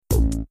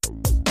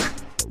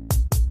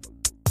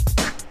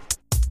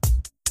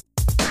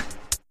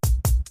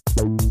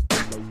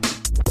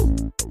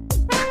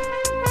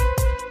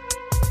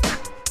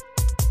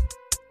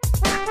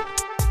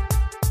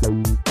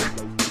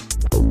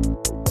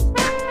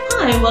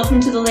Hi, welcome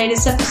to the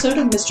latest episode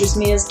of Mistress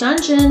Mia's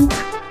Dungeon.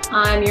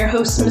 I'm your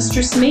host,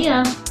 Mistress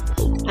Mia,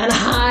 and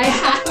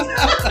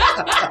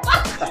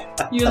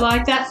You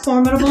like that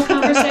formidable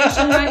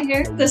conversation right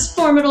here? This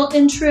formidable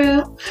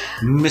intro?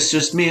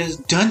 Mistress Mia's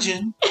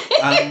Dungeon.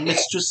 I'm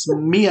Mistress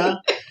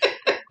Mia,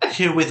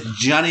 here with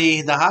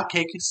Johnny the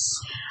Hotcakes.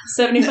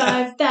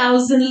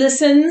 75,000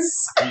 listens.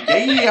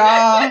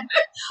 Yeah.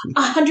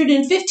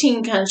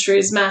 115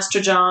 countries, Master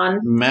John.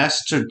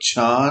 Master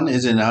John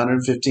is in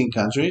 115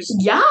 countries?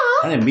 Yeah.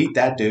 I didn't meet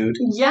that dude.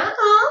 Yeah.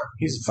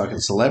 He's a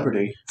fucking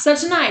celebrity. So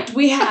tonight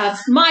we have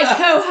my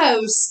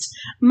co-host,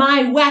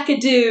 my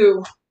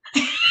wackadoo,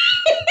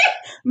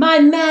 my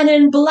man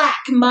in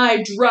black,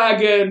 my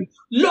dragon,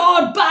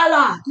 Lord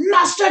Bala,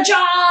 Master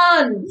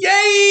John.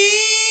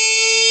 Yay!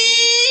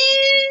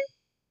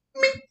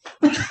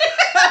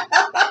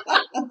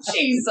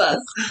 Jesus.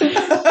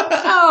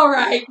 All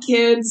right,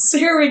 kids,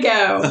 here we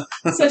go.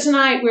 So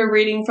tonight we're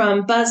reading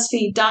from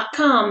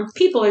BuzzFeed.com.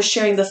 People are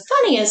sharing the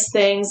funniest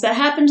things that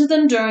happened to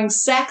them during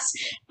sex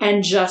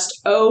and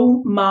just,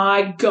 oh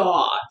my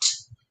God.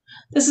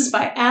 This is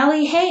by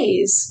Allie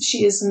Hayes.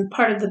 She is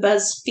part of the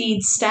BuzzFeed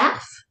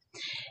staff,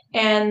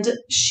 and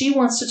she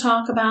wants to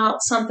talk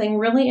about something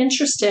really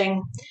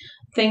interesting.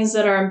 Things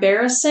that are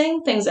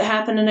embarrassing, things that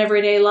happen in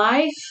everyday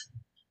life,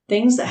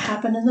 things that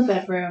happen in the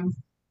bedroom.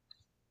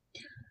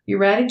 You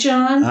ready,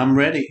 John? I'm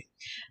ready.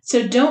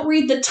 So don't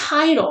read the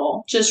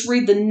title. Just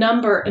read the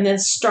number and then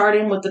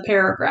starting with the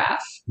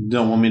paragraph. You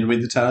don't want me to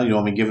read the title? You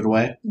want me to give it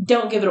away?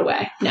 Don't give it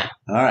away. No.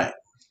 All right.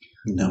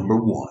 Number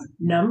one.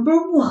 Number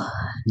one.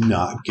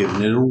 Not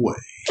giving it away.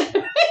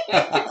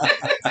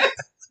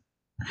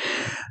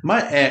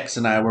 My ex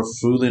and I were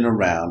fooling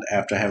around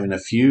after having a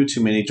few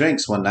too many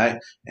drinks one night,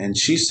 and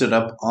she stood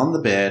up on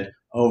the bed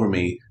over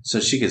me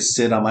so she could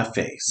sit on my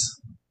face.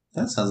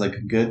 That sounds like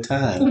a good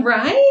time.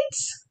 Right?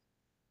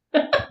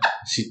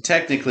 She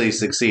technically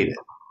succeeded,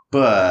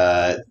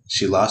 but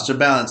she lost her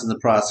balance in the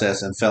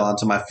process and fell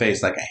onto my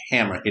face like a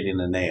hammer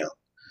hitting a nail.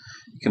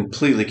 It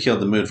completely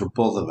killed the mood for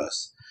both of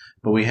us,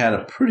 but we had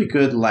a pretty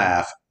good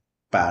laugh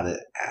about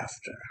it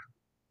after.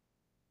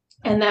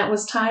 And that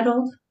was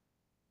titled?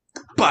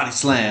 Body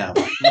Slam.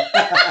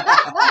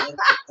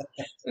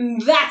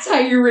 That's how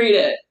you read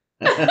it.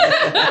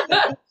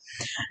 It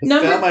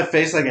fell on my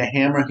face like a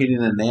hammer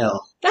hitting a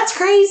nail. That's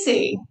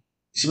crazy.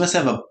 She must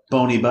have a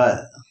bony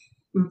butt.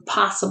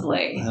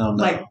 Possibly. I don't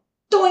know. Like,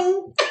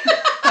 doing.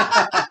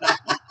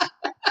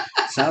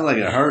 Sounds like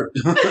it hurt.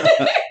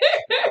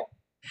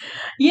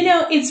 You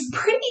know,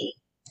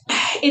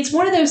 it's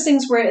one of those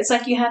things where it's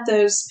like you have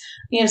those,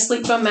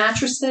 sleep foam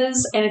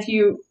mattresses, and if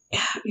you're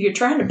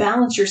trying to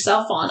balance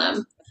yourself on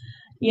them,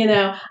 you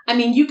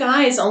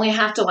guys only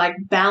have to like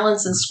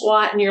balance and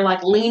squat and you're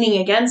like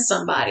leaning against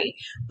somebody.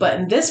 But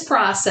in this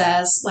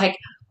process, like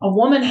a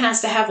woman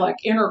has to have like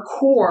inner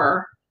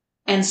core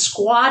and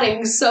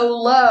squatting so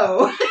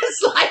low.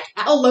 It's like,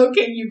 how low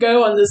can you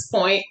go on this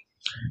point?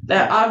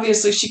 That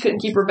obviously she couldn't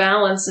keep her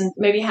balance and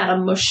maybe had a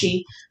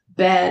mushy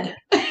bed.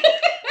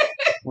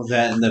 Well,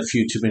 that and a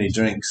few too many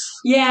drinks.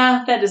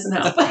 Yeah, that doesn't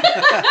help.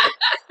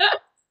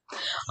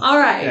 All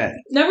right. Okay.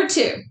 Number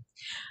 2.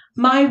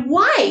 My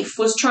wife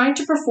was trying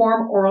to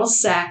perform oral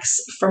sex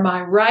for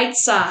my right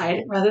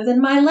side rather than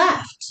my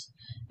left,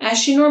 as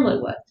she normally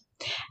would.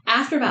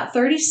 After about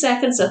 30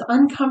 seconds of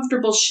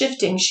uncomfortable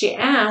shifting, she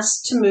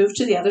asked to move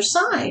to the other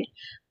side.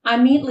 I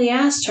immediately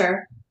asked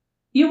her,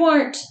 "You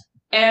aren't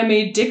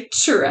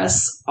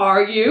ambidextrous,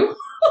 are you?"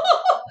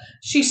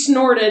 She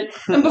snorted,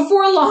 and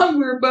before long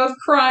we were both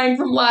crying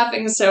from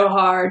laughing so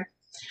hard.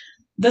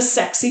 The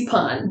sexy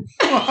pun.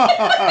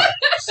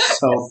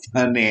 So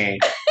funny.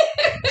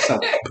 So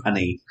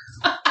funny.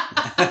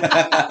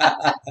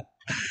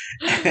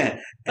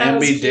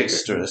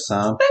 Ambidextrous,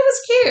 huh? That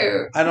was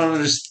cute. I don't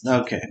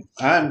understand. Okay.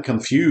 I'm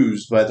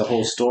confused by the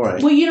whole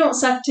story. Well, you don't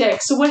suck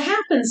dick. So what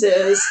happens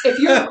is if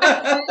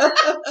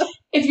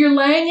you're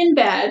laying in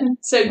bed,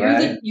 so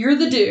you're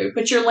the dude,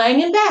 but you're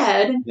laying in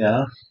bed.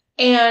 Yeah.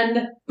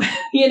 And,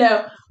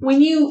 when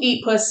you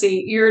eat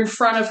pussy, you're in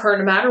front of her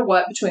no matter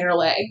what between her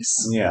legs.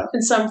 Yeah.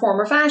 In some form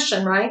or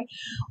fashion, right?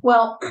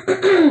 Well,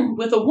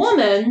 with a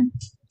woman,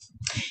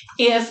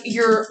 if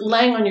you're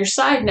laying on your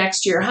side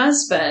next to your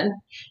husband,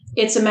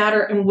 it's a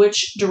matter in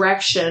which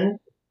direction,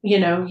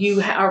 you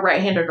are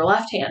right-handed or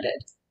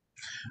left-handed.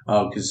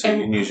 Oh, because you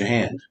can use your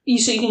hand.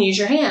 So you can use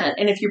your hand.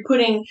 And if you're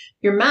putting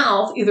your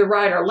mouth either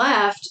right or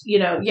left,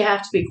 you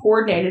have to be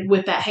coordinated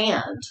with that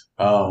hand.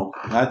 Oh,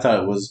 I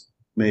thought it was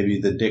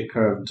maybe the dick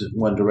curved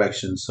one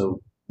direction,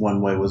 so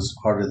one way was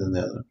harder than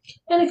the other.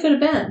 And it could have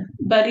been.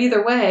 But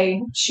either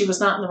way, she was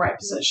not in the right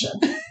position.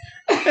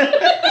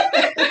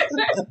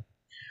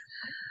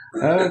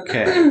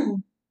 Okay.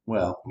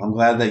 Well, I'm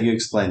glad that you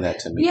explained that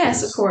to me.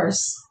 Yes, of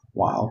course.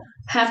 Wow.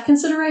 Have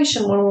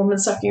consideration when a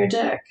woman's sucking your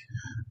dick.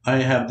 I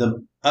have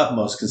the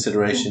utmost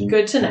consideration.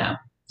 Good to know.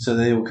 So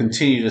they will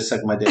continue to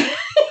suck my dick.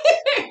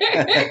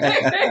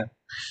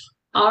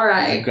 All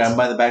right. I grab him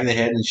by the back of the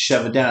head and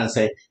shove it down and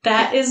say,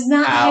 "That is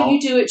not how you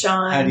do it,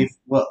 John."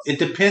 Well, it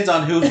depends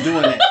on who's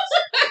doing it.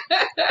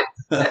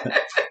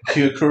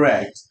 You're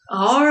correct.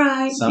 All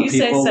right. Some you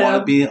say people so. want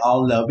to be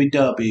all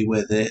lovey-dovey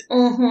with it,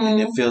 and Mm-hmm.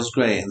 it feels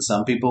great. And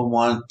some people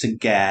want to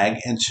gag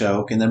and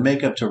choke and their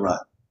makeup to run.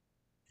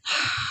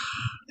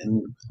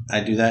 And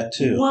I do that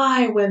too.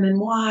 Why, women?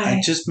 Why?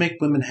 I just make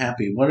women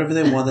happy. Whatever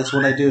they want, that's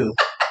what I do.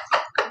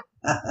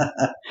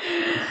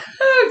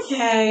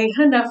 Okay,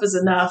 enough is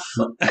enough.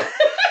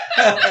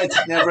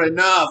 It's never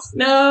enough.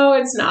 No,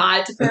 it's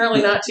not.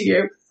 Apparently not to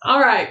you. All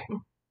right.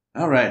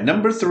 All right,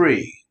 number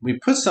 3. We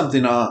put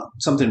something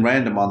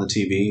random on the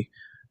TV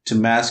to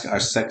mask our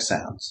sex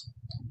sounds.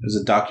 There's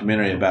a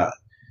documentary about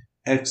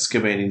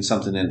excavating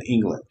something in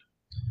England,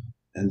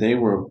 and they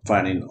were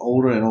finding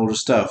older and older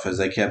stuff as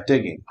they kept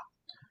digging.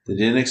 They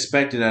didn't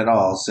expect it at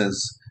all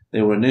since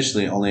they were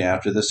initially only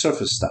after the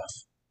surface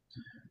stuff.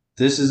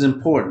 This is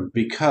important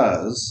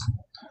because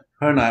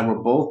her and I were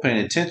both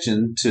paying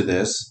attention to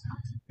this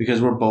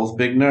because we're both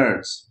big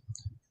nerds,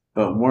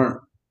 but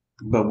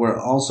we're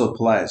also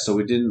polite, so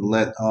we didn't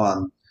let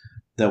on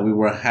that we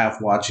were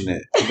half watching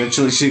it.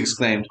 Eventually she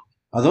exclaimed,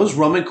 "Are those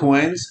Roman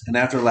coins?" And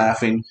after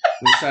laughing,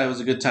 we decided it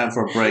was a good time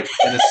for a break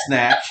and a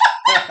snack.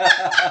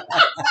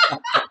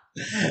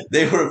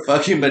 They were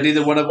fucking, but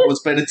neither one of them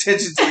was paying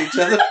attention to each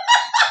other.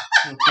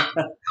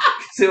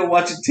 They were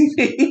watching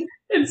TV.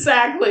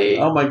 Exactly.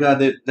 Oh my god,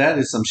 that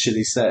is some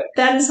shitty sex.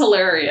 That is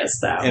hilarious,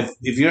 though.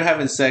 If you're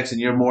having sex and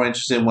you're more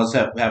interested in what's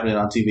happening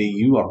on TV,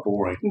 you are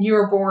boring. You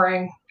are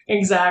boring.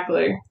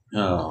 Exactly.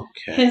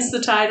 Okay. Hence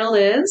the title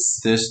is...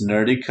 This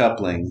Nerdy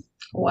Coupling.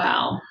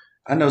 Wow.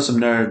 I know some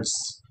nerds.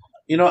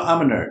 You know,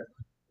 I'm a nerd.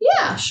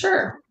 Yeah,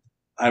 sure.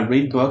 I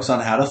read books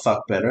on how to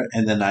fuck better,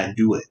 and then I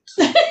do it.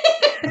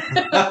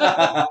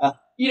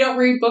 You don't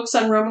read books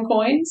on Roman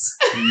coins?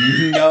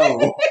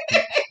 No.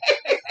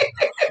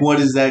 What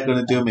is that going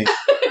to do me?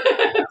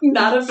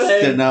 Not a thing.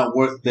 They're not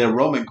worth. They're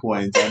Roman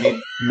coins. I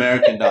need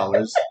American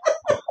dollars.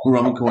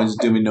 Roman coins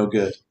do me no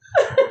good.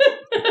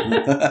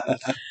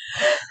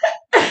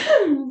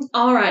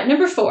 All right,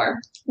 number 4.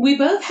 We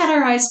both had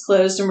our eyes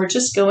closed and were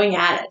just going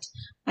at it.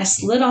 I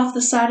slid off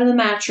the side of the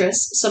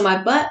mattress, so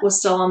my butt was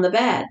still on the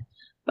bed,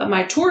 but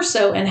my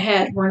torso and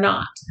head were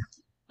not.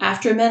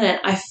 After a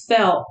minute, I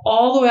fell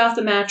all the way off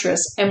the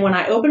mattress, and when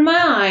I opened my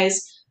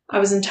eyes, I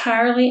was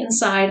entirely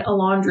inside a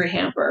laundry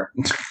hamper,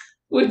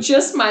 with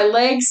just my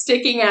legs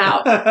sticking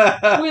out.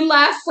 We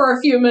laughed for a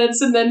few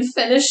minutes and then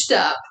finished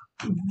up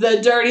the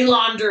dirty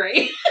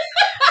laundry.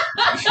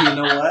 You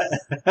know what?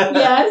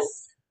 Yes.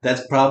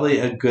 That's probably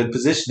a good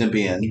position to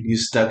be in. You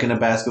stuck in a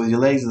basket with your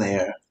legs in the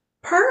air.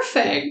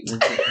 Perfect.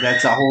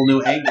 That's a whole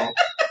new angle.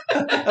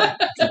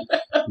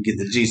 Get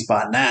the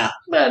G-spot now.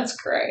 That's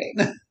great.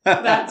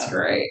 That's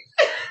great.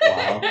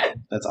 Wow.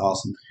 That's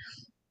awesome.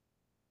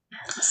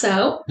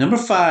 So? Number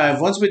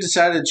 5. Once we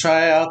decided to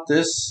try out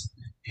this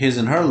his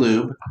and her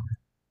lube,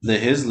 the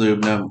his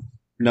lube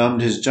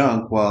numbed his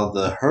junk while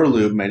the her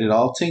lube made it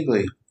all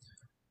tingly.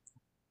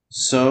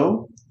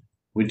 So,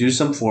 we do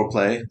some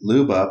foreplay,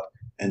 lube up,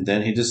 and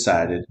then he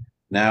decided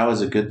now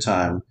is a good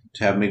time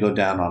to have me go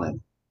down on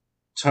him.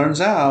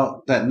 Turns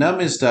out that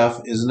numbing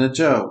stuff isn't a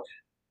joke.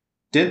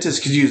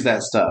 Dentists could use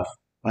that stuff.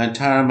 My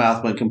entire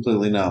mouth went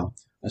completely numb.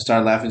 I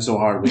started laughing so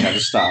hard we had to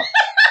stop.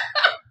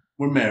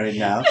 We're married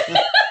now.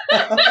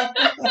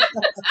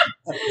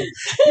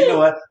 You know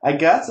what? I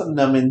got some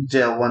numbing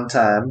gel one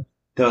time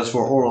that was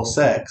for oral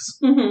sex.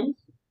 Mm-hmm.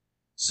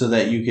 So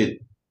that you could...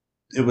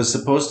 It was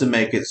supposed to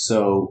make it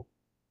so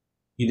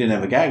you didn't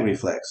have a gag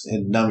reflex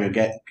and numb your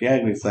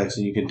gag reflex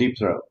and you could deep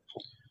throat.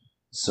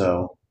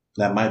 So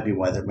that might be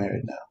why they're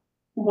married now.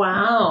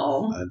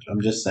 Wow.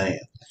 I'm just saying.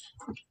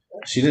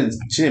 She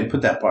didn't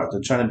put that part.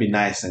 They're trying to be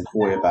nice and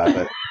coy about it.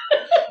 But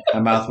my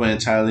mouth went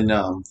entirely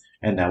numb,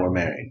 and now we're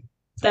married.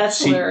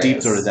 That's hilarious. She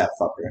deep throated that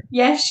fucker.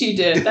 Yes, she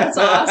did. That's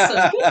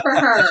awesome. Good for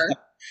her.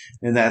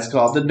 And that's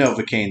called the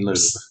Novocaine lube.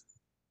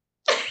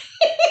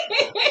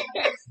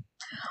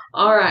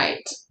 All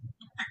right.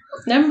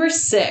 Number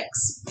 6.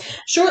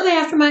 Shortly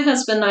after my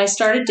husband and I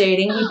started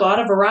dating, we bought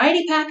a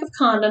variety pack of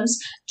condoms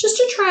just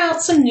to try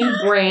out some new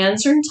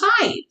brands and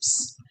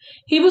types.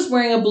 He was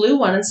wearing a blue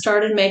one and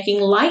started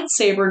making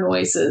lightsaber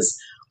noises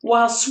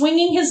while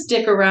swinging his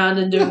dick around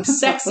and doing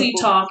sexy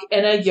talk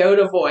in a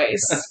Yoda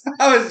voice.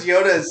 How is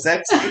Yoda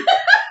sexy?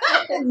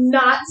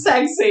 Not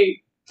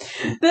sexy.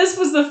 This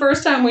was the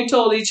first time we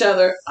told each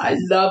other, I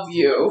love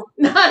you.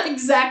 Not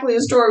exactly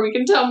a story we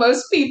can tell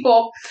most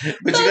people.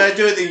 But you gotta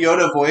do it in the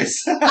Yoda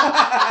voice.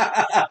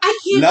 I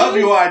can't love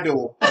you, I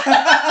do.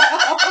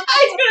 I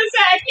was going to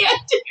say, I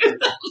can't do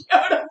the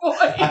Yoda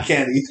voice. I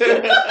can't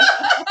either.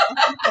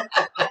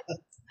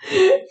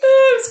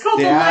 It's called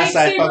the ass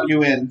I lightsaber. fuck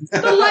you in. The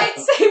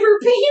lightsaber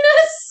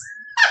penis.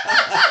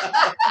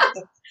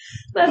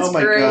 That's oh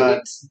my great.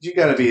 god! You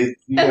gotta be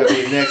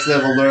next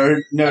level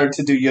nerd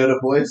to do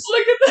Yoda voice.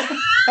 Look at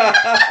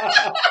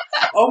that.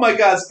 Oh my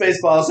god!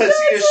 Spaceballs. That's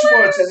your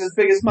Schwartz is as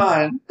big as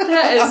mine.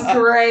 That is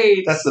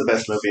great. That's the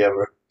best movie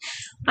ever.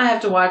 I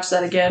have to watch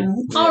that again.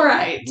 All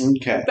right.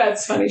 Okay.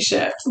 That's funny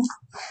shit.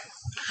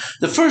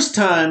 The first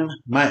time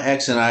my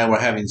ex and I were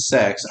having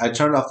sex, I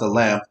turned off the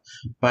lamp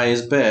by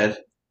his bed,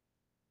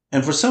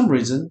 and for some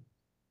reason,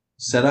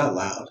 said out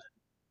loud,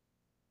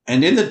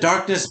 "And in the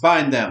darkness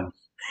bind them."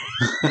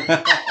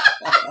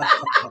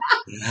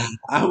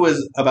 I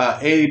was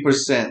about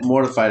 80%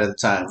 mortified at the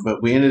time,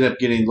 but we ended up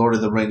getting Lord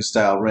of the Rings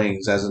style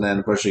rings as an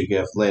anniversary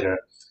gift later.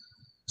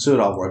 So it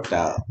all worked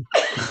out.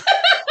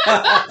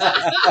 That's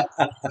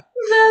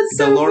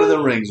so The Lord of funny.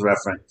 the Rings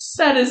reference.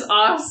 That is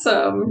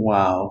awesome.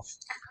 Wow.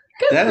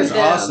 Good That for is them.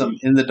 awesome.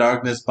 In the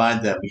darkness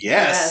bind them.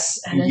 Yes.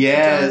 And in the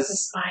Yes.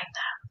 darkness bind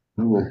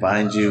We will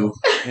bind you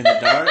in the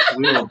dark.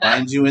 We will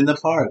bind you in the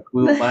park.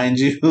 We will bind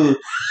you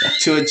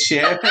to a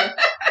chair.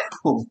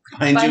 We'll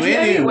bind you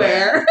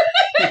anywhere.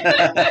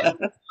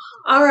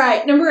 All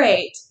right, number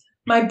 8.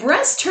 My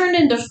breast turned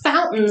into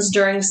fountains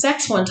during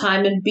sex one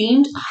time and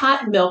beamed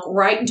hot milk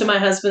right into my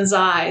husband's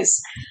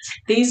eyes.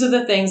 These are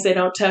the things they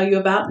don't tell you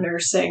about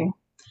nursing.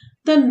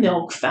 The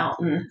milk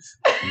fountain.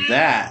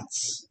 That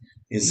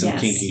is some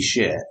Yes. kinky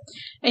shit.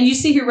 And you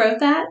see who wrote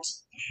that?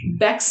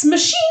 Bex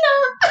Machina.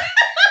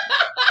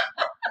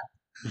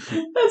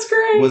 That's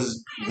great.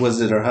 Was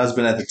it her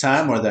husband at the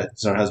time, or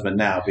that's her husband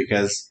now?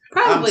 Because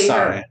Probably I'm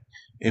sorry, her.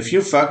 if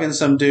you're fucking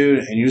some dude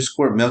and you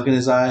squirt milk in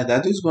his eye,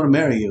 that dude's going to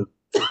marry you.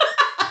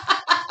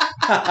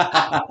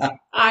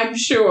 I'm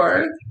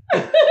sure.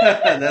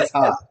 That's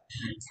hot.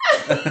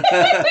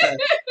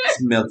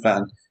 It's a milk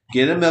fountain.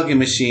 Get a milking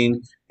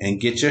machine and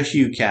get your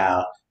Hugh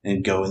cow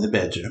and go in the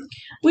bedroom.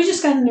 We We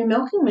just got a new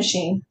milking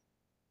machine.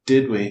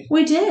 Did we?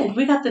 We did.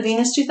 We got the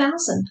Venus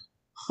 2000.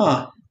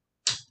 Huh.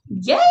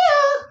 Yeah.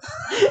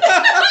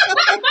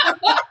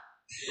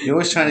 You're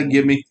always trying to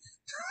give me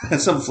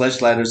some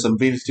Fleshlight or some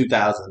Venus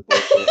 2000.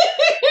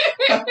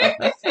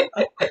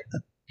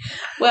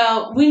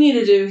 Well, we need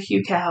to do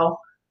Hugh Cow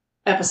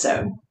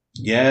episode.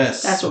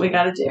 Yes. That's what we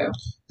got to do.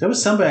 There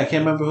was somebody, I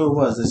can't remember who it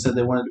was. They said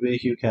they wanted to be a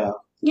Hugh cow.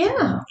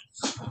 Yeah.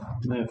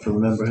 I have to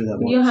remember who that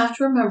was. You'll have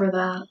to remember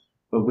that.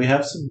 But we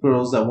have some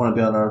girls that want to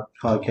be on our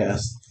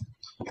podcast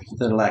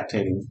that are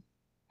lactating.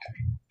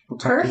 We'll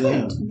talk to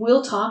them. Perfect.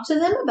 We'll talk to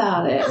them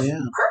about it.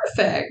 Yeah.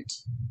 Perfect.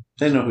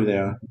 They know who they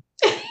are.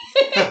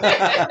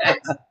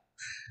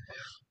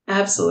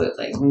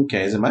 Absolutely.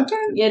 Okay, is it my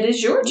turn? It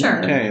is your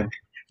turn. Okay.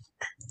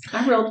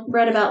 I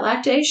read about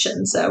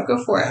lactation, so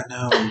go for it. I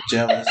know, I'm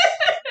jealous.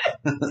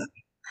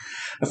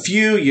 A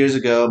few years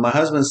ago, my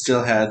husband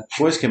still had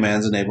voice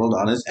commands enabled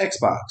on his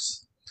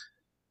Xbox.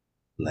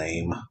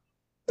 Lame.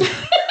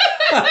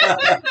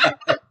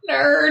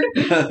 Nerd.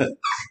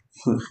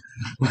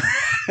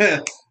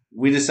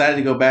 We decided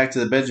to go back to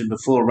the bedroom to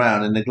fool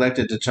around and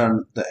neglected to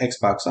turn the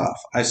Xbox off.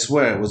 I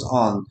swear it was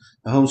on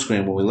the home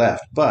screen when we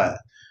left, but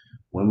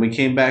when we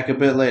came back a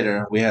bit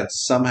later, we had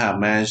somehow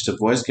managed to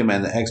voice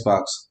command the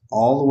Xbox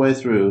all the way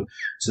through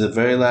to the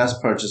very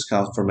last purchase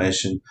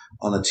confirmation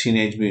on the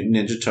Teenage Mutant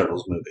Ninja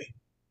Turtles movie.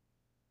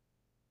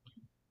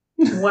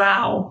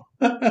 Wow.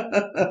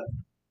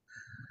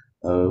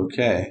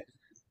 Okay.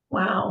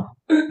 Wow.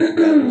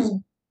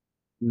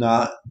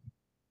 Not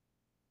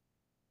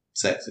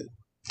sexy.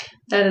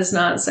 That is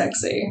not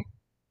sexy.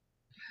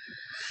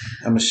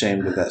 I'm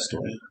ashamed of that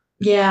story.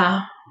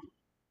 Yeah.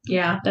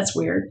 Yeah, that's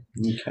weird.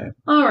 Okay.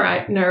 All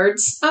right,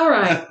 nerds. All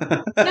right.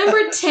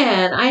 Number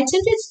 10. I attempted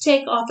to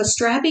take off a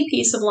strappy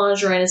piece of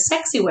lingerie in a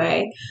sexy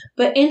way,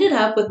 but ended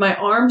up with my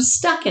arms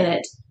stuck in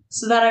it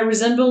so that I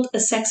resembled a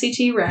sexy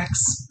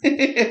T-Rex.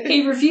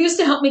 He refused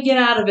to help me get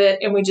out of it,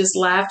 and we just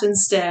laughed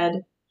instead.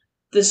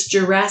 This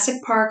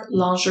Jurassic Park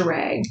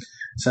lingerie.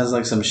 Sounds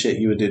like some shit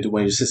you would do to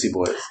one of your sissy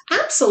boys.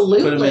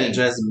 Absolutely. Put them in a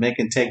dress and make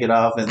them take it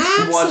off and watch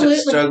Absolutely.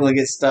 them struggle and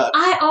get stuck.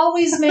 I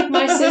always make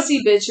my sissy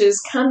bitches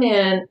come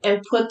in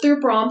and put their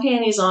bra and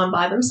panties on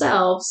by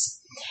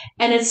themselves.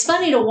 And it's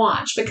funny to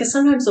watch because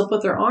sometimes they'll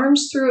put their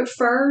arms through it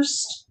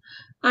first.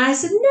 And I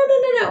said,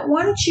 no.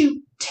 Why don't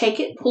you take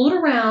it, pull it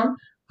around,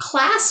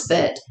 clasp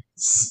it,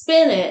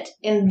 spin it,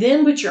 and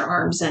then put your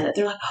arms in it.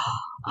 They're like,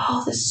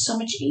 oh, this is so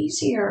much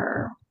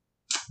easier.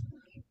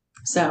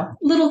 So,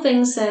 little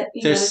things that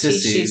you They're gotta teach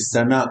sissies. these.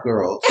 They're not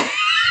girls.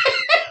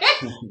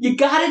 You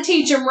gotta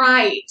teach them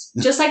right.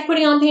 Just like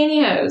putting on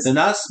pantyhose. They're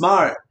not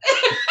smart.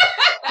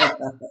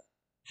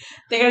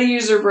 They gotta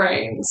use their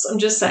brains. I'm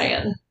just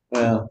saying.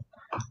 Well,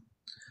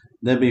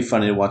 that'd be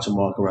funny to watch them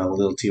walk around with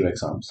little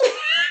T-Rex arms.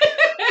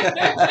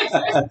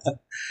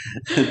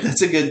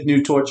 That's a good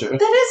new torture.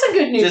 That is a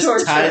good new Just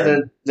torture. tie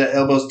their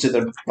elbows to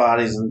their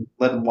bodies and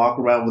let them walk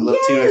around with little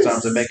T-Rex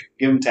arms and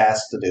give them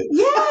tasks to do.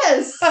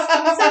 Yes,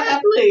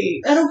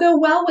 exactly. That'll go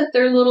well with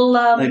their little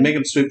Like make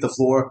them sweep the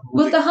floor.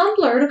 with the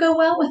humbler. It'll go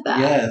well with that.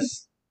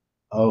 Yes.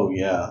 Oh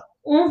yeah.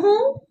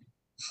 Mm-hmm.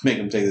 Make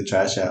them take the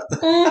trash out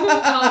Mm-hmm.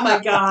 Oh my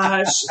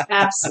gosh,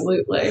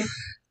 absolutely.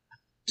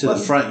 to the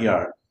front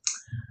yard.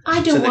 I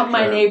To don't the want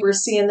my curb.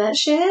 neighbors seeing that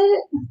shit.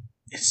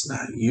 It's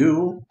not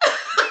you.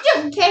 I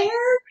don't care.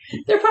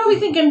 They're probably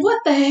thinking,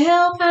 "What the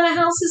hell kind of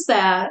house is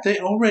that?" They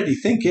already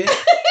think it.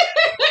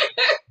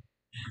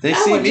 They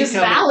That see would me just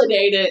coming.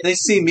 validate it. They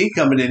see me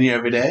coming in here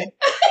every day.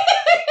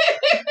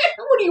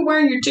 What are you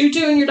wearing? Your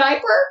tutu and your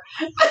diaper?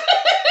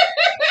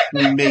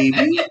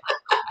 Maybe.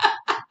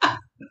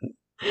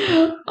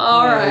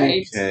 All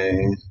right. Okay.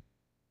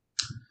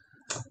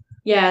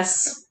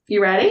 Yes.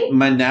 You ready?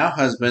 My now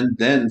husband,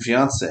 then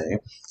fiance.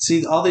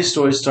 See, all these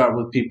stories start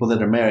with people that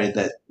are married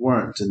that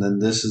weren't, and then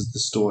this is the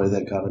story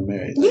that got them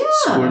married. Like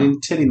squirting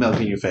titty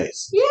milk in your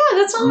face. Yeah,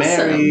 that's awesome.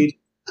 Married.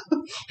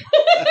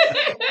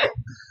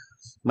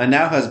 My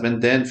now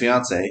husband, then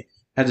fiance,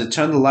 had to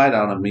turn the light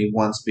on me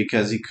once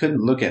because he couldn't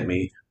look at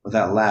me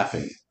without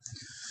laughing.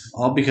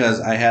 All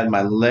because I had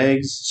my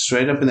legs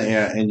straight up in the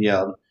air and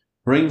yelled,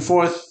 "Bring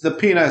forth the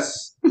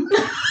penis!"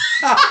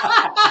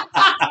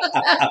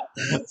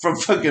 From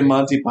fucking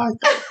Monty Python.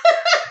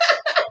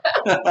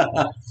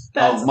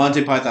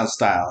 Monty Python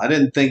style. I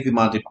didn't think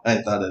Monty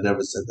Python had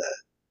ever said that.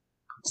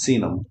 Seen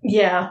them.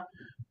 Yeah.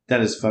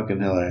 That is fucking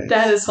hilarious.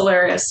 That is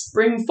hilarious.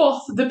 Bring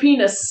forth the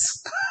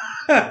penis.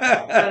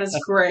 That is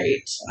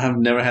great. I've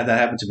never had that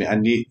happen to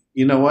me.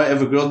 You know what?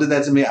 If a girl did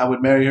that to me, I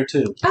would marry her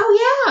too.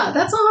 Oh, yeah.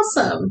 That's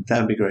awesome.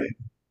 That would be great.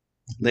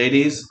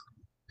 Ladies,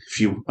 if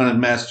you wanted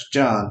Master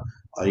John,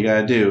 all you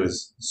gotta do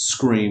is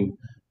scream,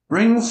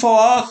 "Bring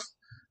forth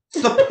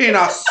the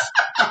penis!"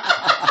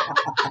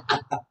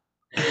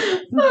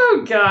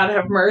 Oh, God,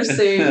 have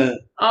mercy.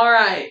 All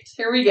right,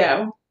 here we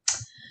go.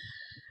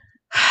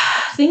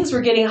 Things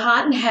were getting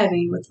hot and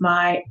heavy with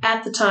my,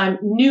 at the time,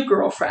 new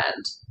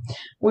girlfriend.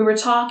 We were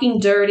talking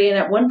dirty, and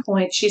at one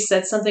point she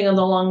said something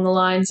along the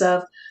lines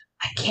of,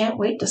 "I can't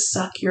wait to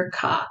suck your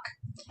cock."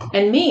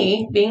 And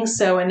me, being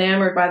so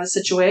enamored by the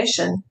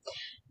situation,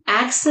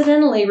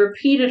 accidentally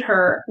repeated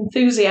her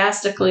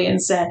enthusiastically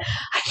and said,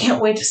 "I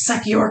can't wait to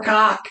suck your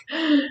cock."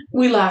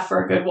 We laughed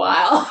for a good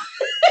while.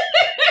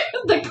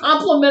 The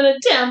compliment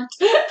attempt.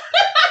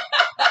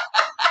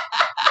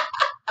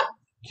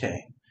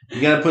 Okay.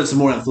 You gotta put some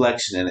more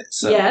inflection in it.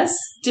 So yes,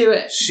 do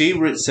it. She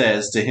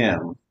says to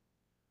him,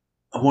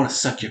 "I want to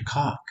suck your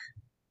cock."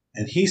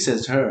 And he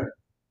says to her,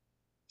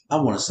 "I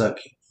want to suck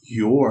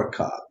your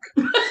cock."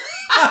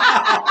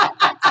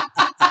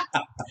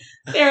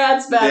 There,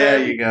 that's better.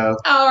 There you go.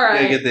 All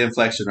right. You gotta get the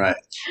inflection right.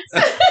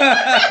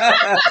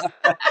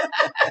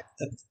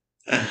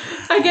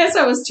 I guess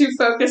I was too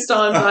focused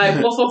on my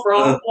Wolf of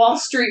Wall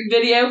Street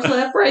video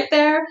clip right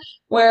there,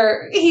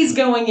 where he's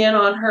going in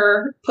on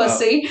her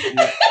pussy.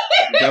 Yeah.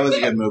 That was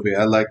a good movie.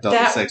 I liked all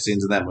the sex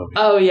scenes in that movie.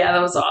 Oh, yeah,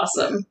 that was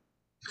awesome.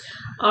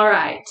 All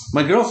right.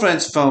 My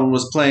girlfriend's phone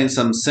was playing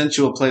some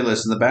sensual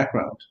playlist in the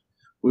background.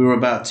 We were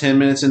about 10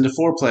 minutes into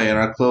foreplay, and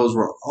our clothes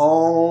were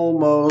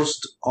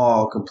almost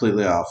all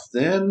completely off.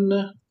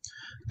 Then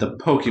the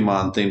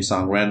Pokemon theme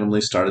song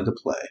randomly started to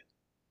play.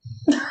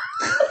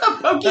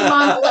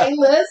 Pokemon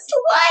playlist?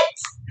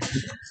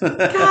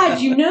 What? God,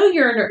 you know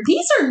you're a nerd.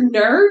 These are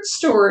nerd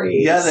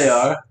stories. Yeah, they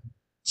are.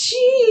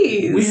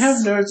 Jeez. We have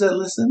nerds that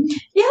listen.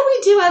 Yeah,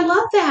 we do. I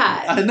love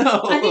that. I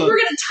know. I think we're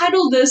going to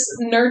title this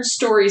Nerd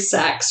Story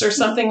Sex or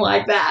something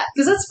like that,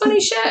 because that's funny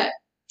shit.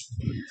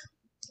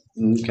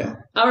 Okay.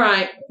 All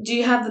right. Do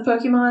you have the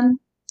Pokemon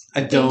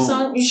I don't. theme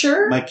song? You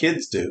sure? My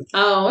kids do.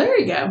 Oh, there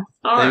you go.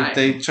 All right.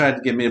 They tried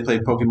to get me to play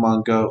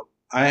Pokemon Go.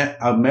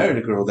 I married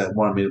a girl that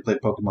wanted me to play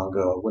Pokemon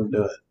Go. I wouldn't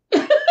do it.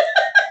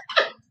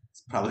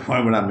 That's probably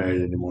why we're not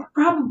married anymore.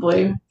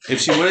 Probably. If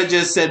she would have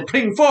just said,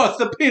 "Bring forth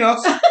the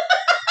penis,"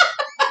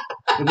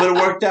 it would have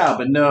worked out.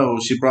 But no,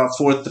 she brought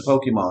forth the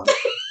Pokemon.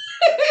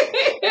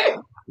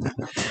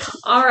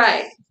 All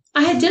right.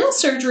 I had dental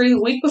surgery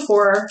the week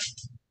before,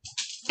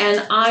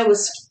 and I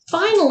was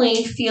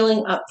finally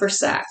feeling up for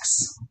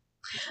sex.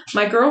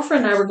 My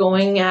girlfriend and I were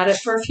going at it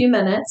for a few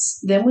minutes.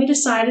 Then we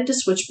decided to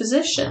switch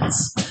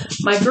positions.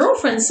 My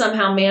girlfriend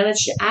somehow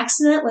managed to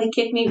accidentally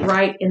kick me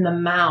right in the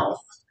mouth,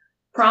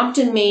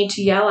 prompting me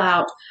to yell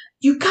out,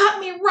 "You got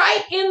me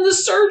right in the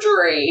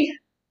surgery!"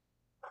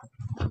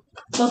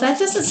 Well, that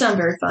doesn't sound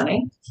very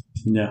funny.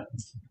 No.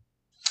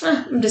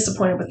 I'm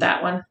disappointed with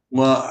that one.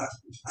 Well,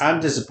 I'm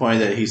disappointed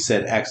that he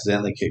said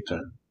accidentally kicked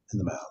her in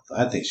the mouth.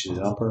 I think she did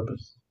it on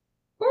purpose.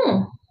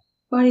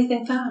 Why do you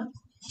think that?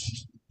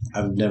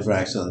 I've never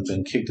accidentally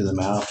been kicked in the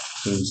mouth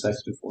during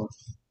sex before.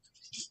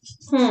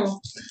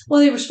 Well,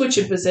 they were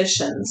switching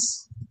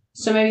positions,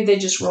 so maybe they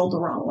just rolled the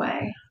wrong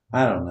way.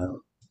 I don't know.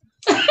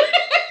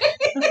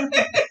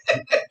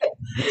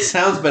 It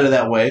sounds better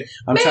that way.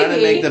 I'm trying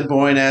to make the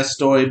boring ass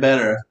story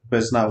better, but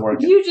it's not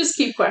working. You just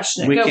keep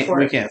questioning. Go for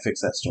it. We can't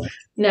fix that story.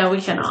 No,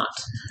 we cannot.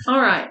 All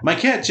right. My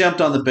cat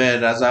jumped on the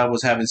bed as I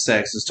was having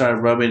sex and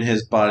started rubbing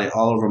his body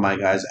all over my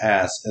guy's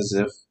ass as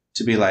if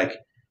to be like,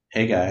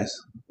 "Hey guys,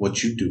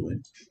 what you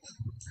doing?"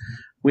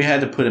 We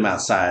had to put him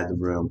outside the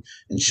room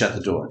and shut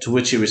the door, to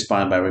which he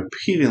responded by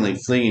repeatedly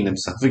flinging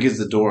himself against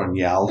the door and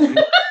yowling.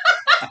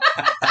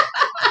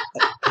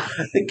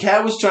 The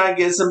cat was trying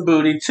to get some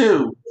booty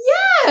too.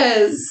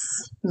 Yes.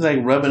 He's like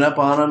rubbing up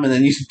on him, and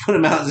then you put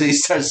him out and he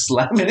starts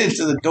slamming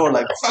into the door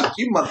like, "Fuck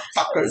you,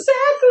 motherfuckers."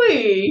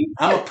 Exactly.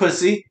 I'm a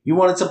pussy. You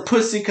wanted some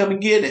pussy? Come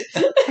and get it.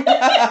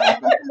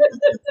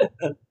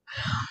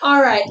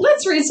 All right.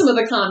 Let's read some of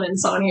the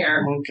comments on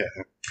here.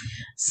 Okay.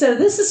 So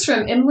this is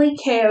from Emily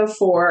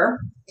KO4.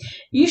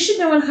 "You should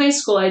know in high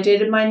school I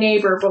dated my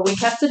neighbor, but we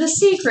kept it a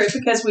secret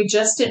because we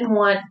just didn't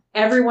want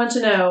everyone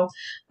to know.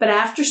 But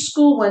after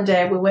school one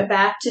day, we went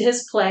back to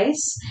his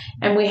place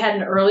and we had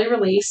an early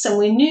release and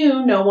we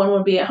knew no one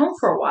would be at home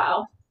for a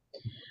while.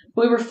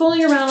 We were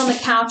fooling around on the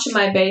couch in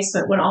my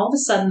basement when all of a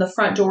sudden the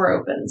front door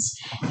opens.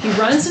 He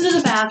runs into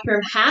the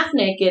bathroom half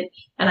naked,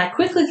 and I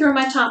quickly throw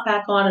my top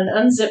back on and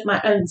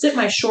unzip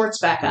my shorts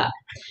back up.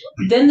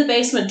 Then the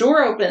basement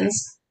door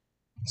opens,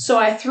 so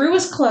I threw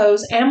his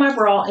clothes and my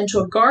bra into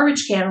a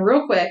garbage can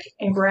real quick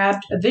and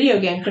grabbed a video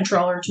game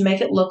controller to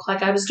make it look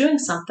like I was doing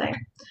something.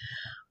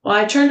 Well,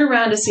 I turned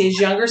around to see his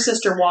younger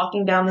sister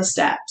walking down the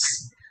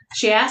steps.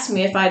 She asked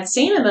me if I'd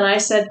seen him, and I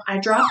said I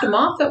dropped him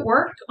off at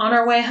work on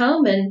our way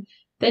home, and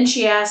then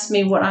she asked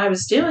me what I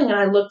was doing, and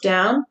I looked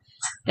down,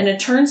 and it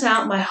turns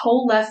out my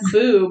whole left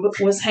boob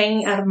was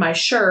hanging out of my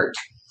shirt,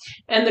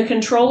 and the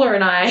controller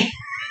I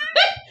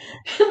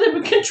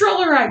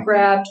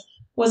grabbed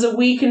was a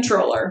Wii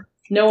controller.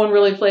 No one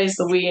really plays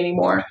the Wii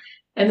anymore,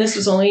 and this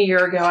was only a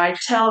year ago. I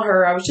tell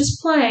her I was just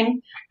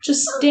playing,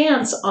 just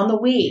dance on the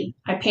Wii.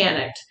 I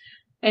panicked,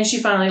 and she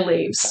finally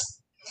leaves.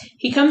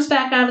 He comes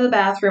back out of the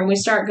bathroom. We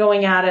start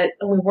going at it,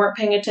 and we weren't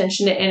paying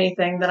attention to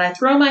anything. Then I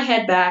throw my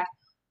head back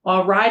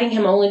while riding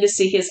him only to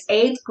see his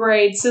 8th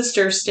grade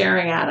sister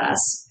staring at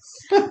us.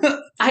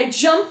 I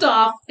jumped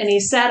off, and he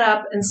sat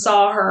up and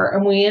saw her,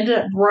 and we ended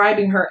up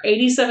bribing her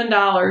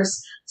 $87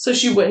 so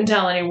she wouldn't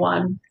tell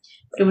anyone.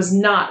 It was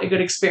not a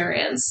good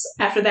experience.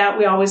 After that,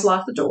 we always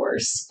locked the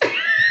doors.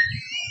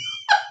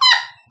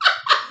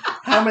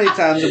 How many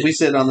times have we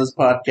said on this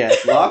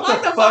podcast, lock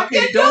the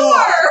fucking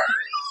door?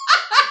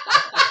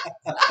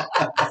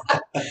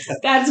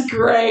 That's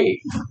great.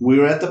 We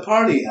were at the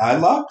party. I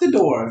locked the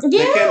door.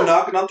 Yeah. They kept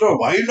knocking on the door.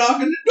 Why are you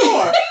knocking the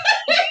door?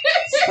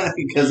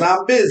 Because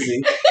I'm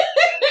busy.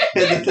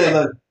 And then they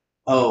look,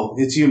 oh,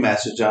 it's you,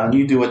 Master John.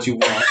 You do what you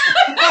want.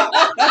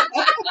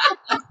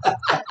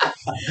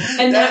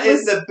 And that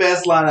is the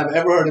best line I've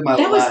ever heard in my life.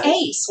 That was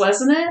Ace,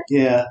 wasn't it?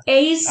 Yeah.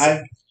 Ace.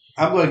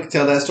 I'm going to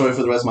tell that story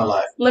for the rest of my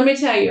life. Let me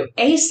tell you,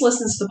 Ace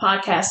listens to the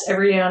podcast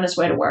every day on his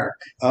way to work.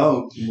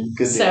 Oh,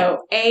 good.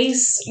 So,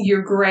 Ace,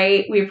 you're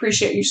great. We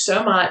appreciate you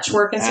so much.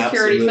 Working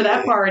security for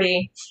that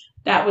party.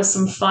 That was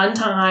some fun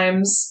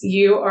times.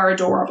 You are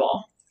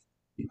adorable.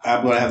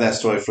 I'm going to have that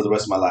story for the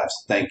rest of my life.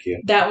 So thank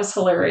you. That was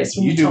hilarious.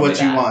 When you do what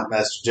you want,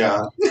 Master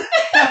John.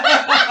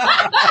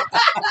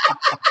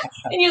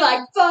 And you're like,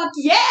 fuck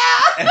yeah!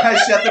 And I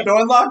shut the door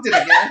and locked it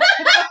again.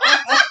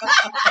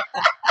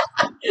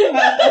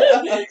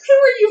 Who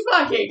are you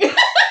fucking?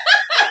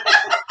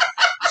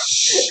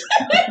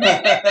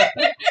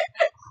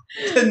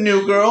 The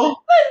new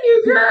girl. The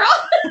new girl.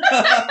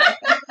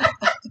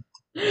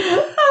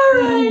 All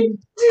right.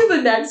 Do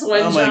the next one,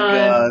 John. Oh, my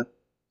God.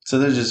 So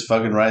they're just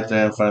fucking right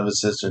there in front of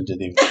his sister.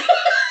 Didn't even...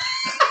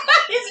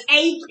 His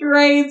 8th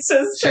grade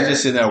sister. She's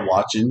just sitting there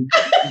watching.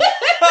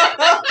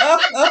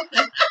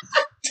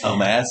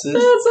 Dumbasses.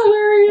 That's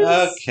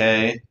hilarious.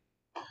 Okay.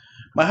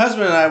 My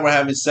husband and I were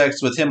having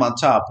sex with him on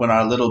top when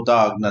our little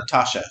dog,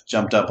 Natasha,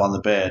 jumped up on the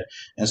bed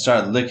and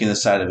started licking the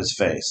side of his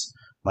face.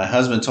 My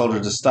husband told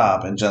her to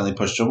stop and gently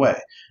pushed her away,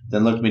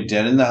 then looked me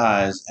dead in the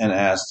eyes and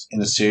asked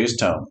in a serious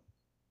tone,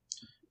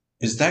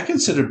 "Is that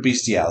considered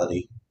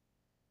bestiality?"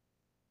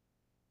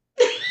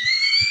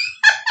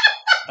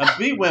 A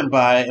beat went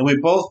by and we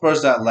both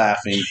burst out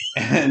laughing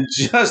and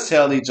just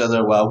held each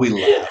other while we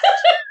laughed.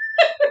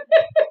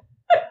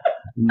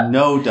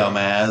 No,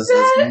 dumbass.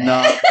 It's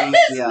not bestiality.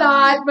 It's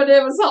not, but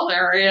it was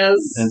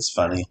hilarious. It's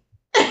funny.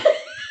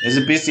 Is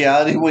it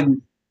bestiality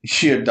when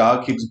your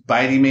dog keeps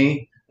biting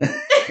me?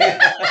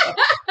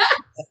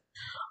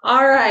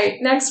 All right,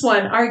 next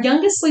one. Our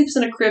youngest sleeps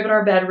in a crib in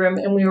our bedroom,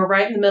 and we were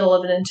right in the middle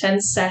of an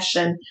intense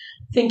session,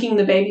 thinking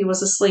the baby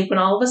was asleep, when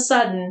all of a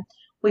sudden,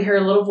 we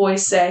heard a little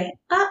voice say,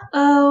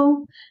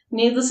 "Uh-oh."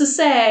 Needless to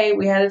say,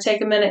 we had to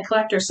take a minute and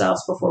collect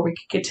ourselves before we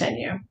could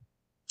continue.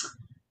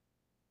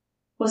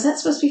 Was that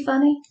supposed to be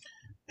funny?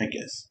 I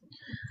guess.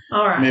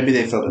 All right. Maybe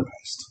they felt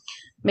impressed.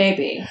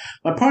 Maybe.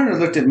 My partner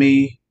looked at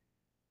me.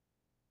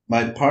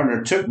 My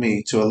partner took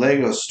me to a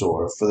Lego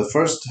store for the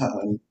first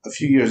time a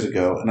few years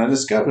ago, and I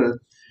discovered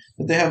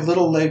that they have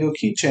little Lego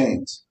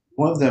keychains.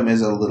 One of them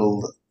is a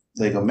little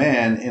Lego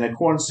man in a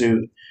corn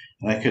suit,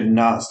 and I could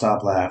not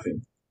stop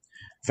laughing.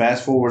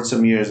 Fast forward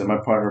some years, and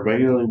my partner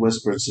regularly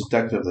whispered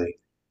seductively,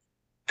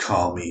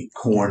 "Call me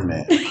Corn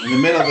Man," in the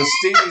middle of a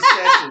steamy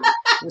session.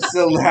 I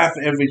still laugh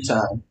every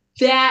time.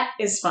 That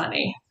is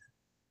funny.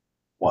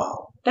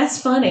 Wow. That's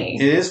funny.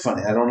 It is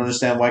funny. I don't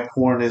understand why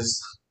corn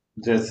is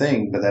their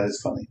thing, but that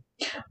is funny.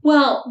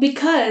 Well,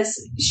 because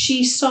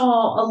she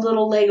saw a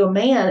little Lego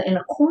man in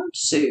a corn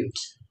suit.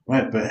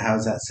 Right, but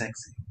how's that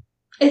sexy?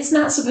 It's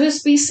not supposed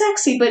to be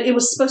sexy, but it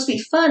was supposed to be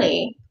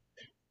funny.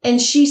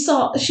 And she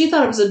thought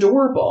it was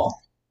adorable.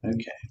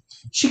 Okay.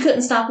 She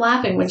couldn't stop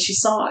laughing when she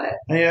saw it.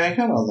 Yeah, I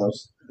got all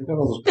those. I got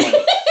all those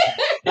points.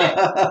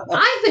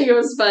 I think it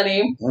was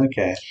funny.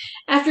 Okay.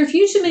 After a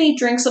few too many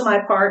drinks on my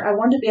part, I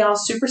wanted to be all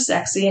super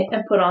sexy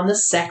and put on the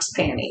sex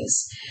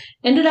panties.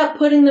 Ended up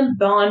putting them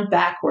on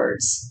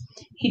backwards.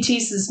 He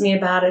teases me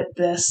about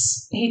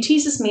this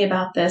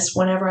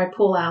whenever I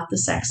pull out the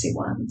sexy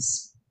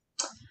ones.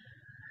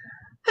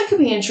 That could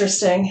be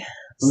interesting.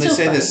 When they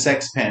say funny. the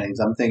sex panties,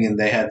 I'm thinking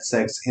they had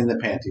sex in the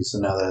panties, so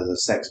now they're the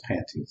sex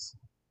panties.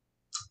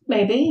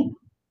 Maybe.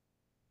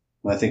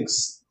 When I think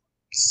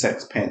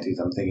sex panties,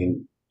 I'm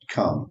thinking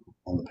cum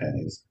on the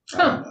panties. I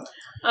Huh. don't know.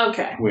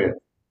 Okay. Weird.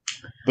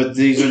 But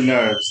these are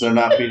nerds. They're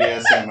not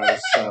BDSMers,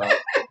 so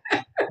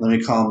let me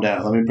calm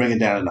down. Let me bring it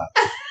down a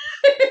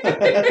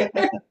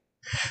notch.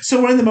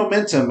 So we're in the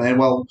momentum, and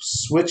while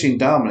switching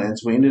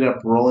dominance, we ended up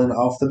rolling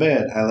off the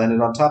bed. I landed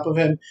on top of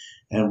him,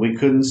 and we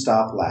couldn't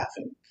stop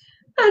laughing.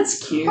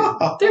 That's cute.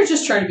 They're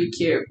just trying to be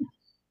cute.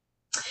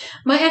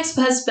 My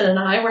ex-husband and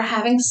I were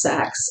having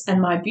sex,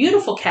 and my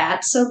beautiful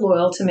cat, so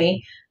loyal to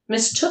me,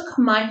 mistook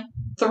my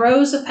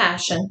throes of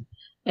passion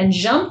and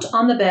jumped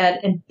on the bed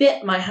and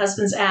bit my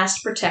husband's ass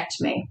to protect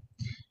me.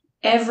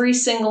 Every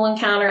single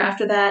encounter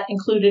after that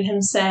included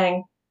him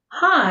saying,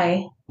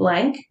 "Hi,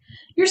 blank.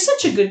 You're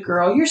such a good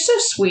girl. You're so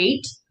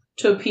sweet."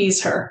 To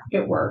appease her.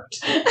 It worked.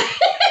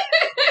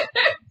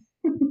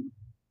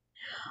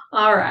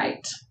 All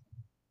right.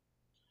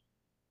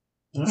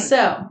 All right. So,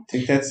 I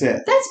think that's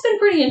it. that's been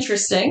pretty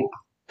interesting.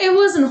 It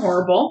wasn't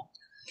horrible.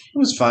 It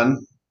was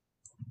fun.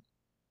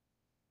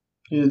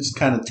 It's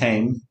kind of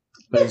tame.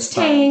 But It's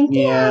fun. tame.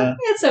 Yeah,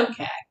 it's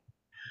okay.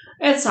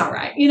 It's all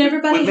right. You know,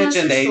 everybody We has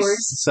their mentioned Ace,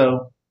 stories.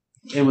 so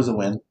it was a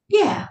win.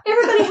 Yeah,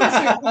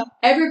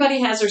 everybody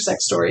has their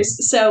sex stories.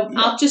 So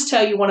I'll just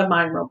tell you one of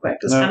mine real quick.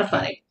 It's kind of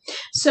funny.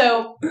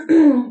 So,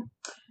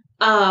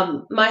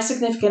 my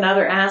significant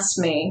other asked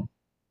me,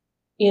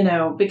 you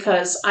know,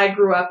 because I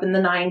grew up in the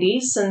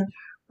 90s and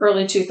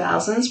early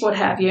 2000s, what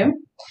have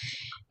you.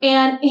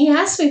 And he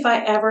asked me if I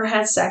ever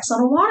had sex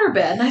on a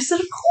waterbed. And I said,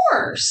 of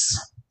course.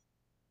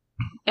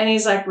 And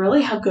he's like,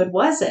 really? How good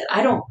was it?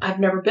 I've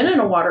never been in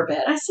a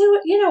waterbed. I said, well,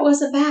 you know, it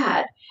wasn't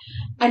bad.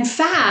 In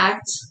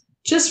fact,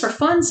 just for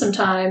fun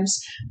sometimes,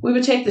 we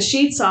would take the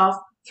sheets off,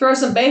 throw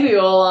some baby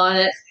oil on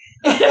it,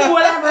 and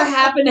whatever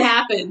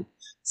happened.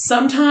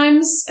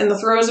 Sometimes, in the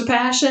throes of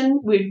passion,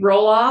 we'd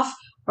roll off,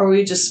 or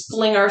we'd just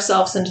fling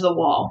ourselves into the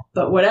wall.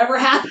 But whatever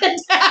happened.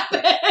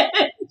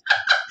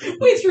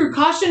 We threw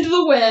caution to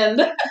the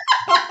wind.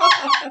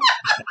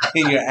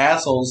 In your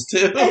assholes,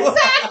 too.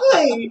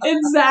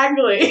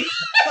 Exactly.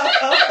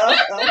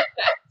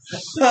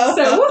 So,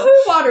 woohoo,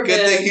 waterbed.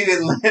 Good thing you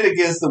didn't land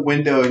against the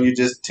window and you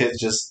just tits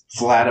just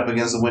flat up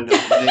against the window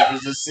for the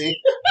neighbors to see.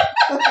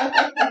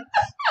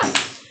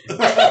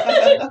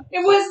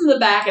 It was in the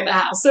back of the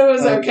house, so it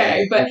was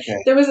okay. But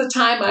there was a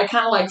time I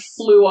kind of like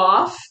flew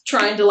off,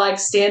 trying to like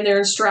stand there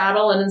and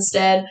straddle, and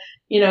instead,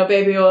 you know,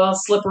 baby oil,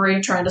 slippery,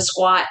 trying to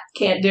squat,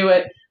 can't do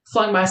it.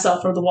 Flung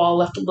myself over the wall,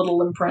 left a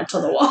little imprint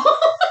on the wall.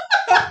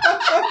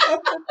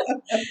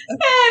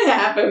 It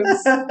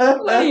happens.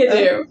 What do you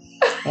do?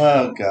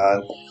 Oh,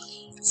 God.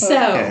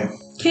 So,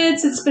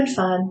 kids, it's been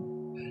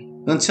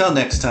fun. Until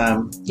next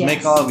time,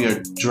 make all of your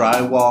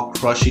drywall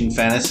crushing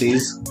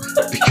fantasies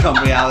become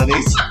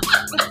realities.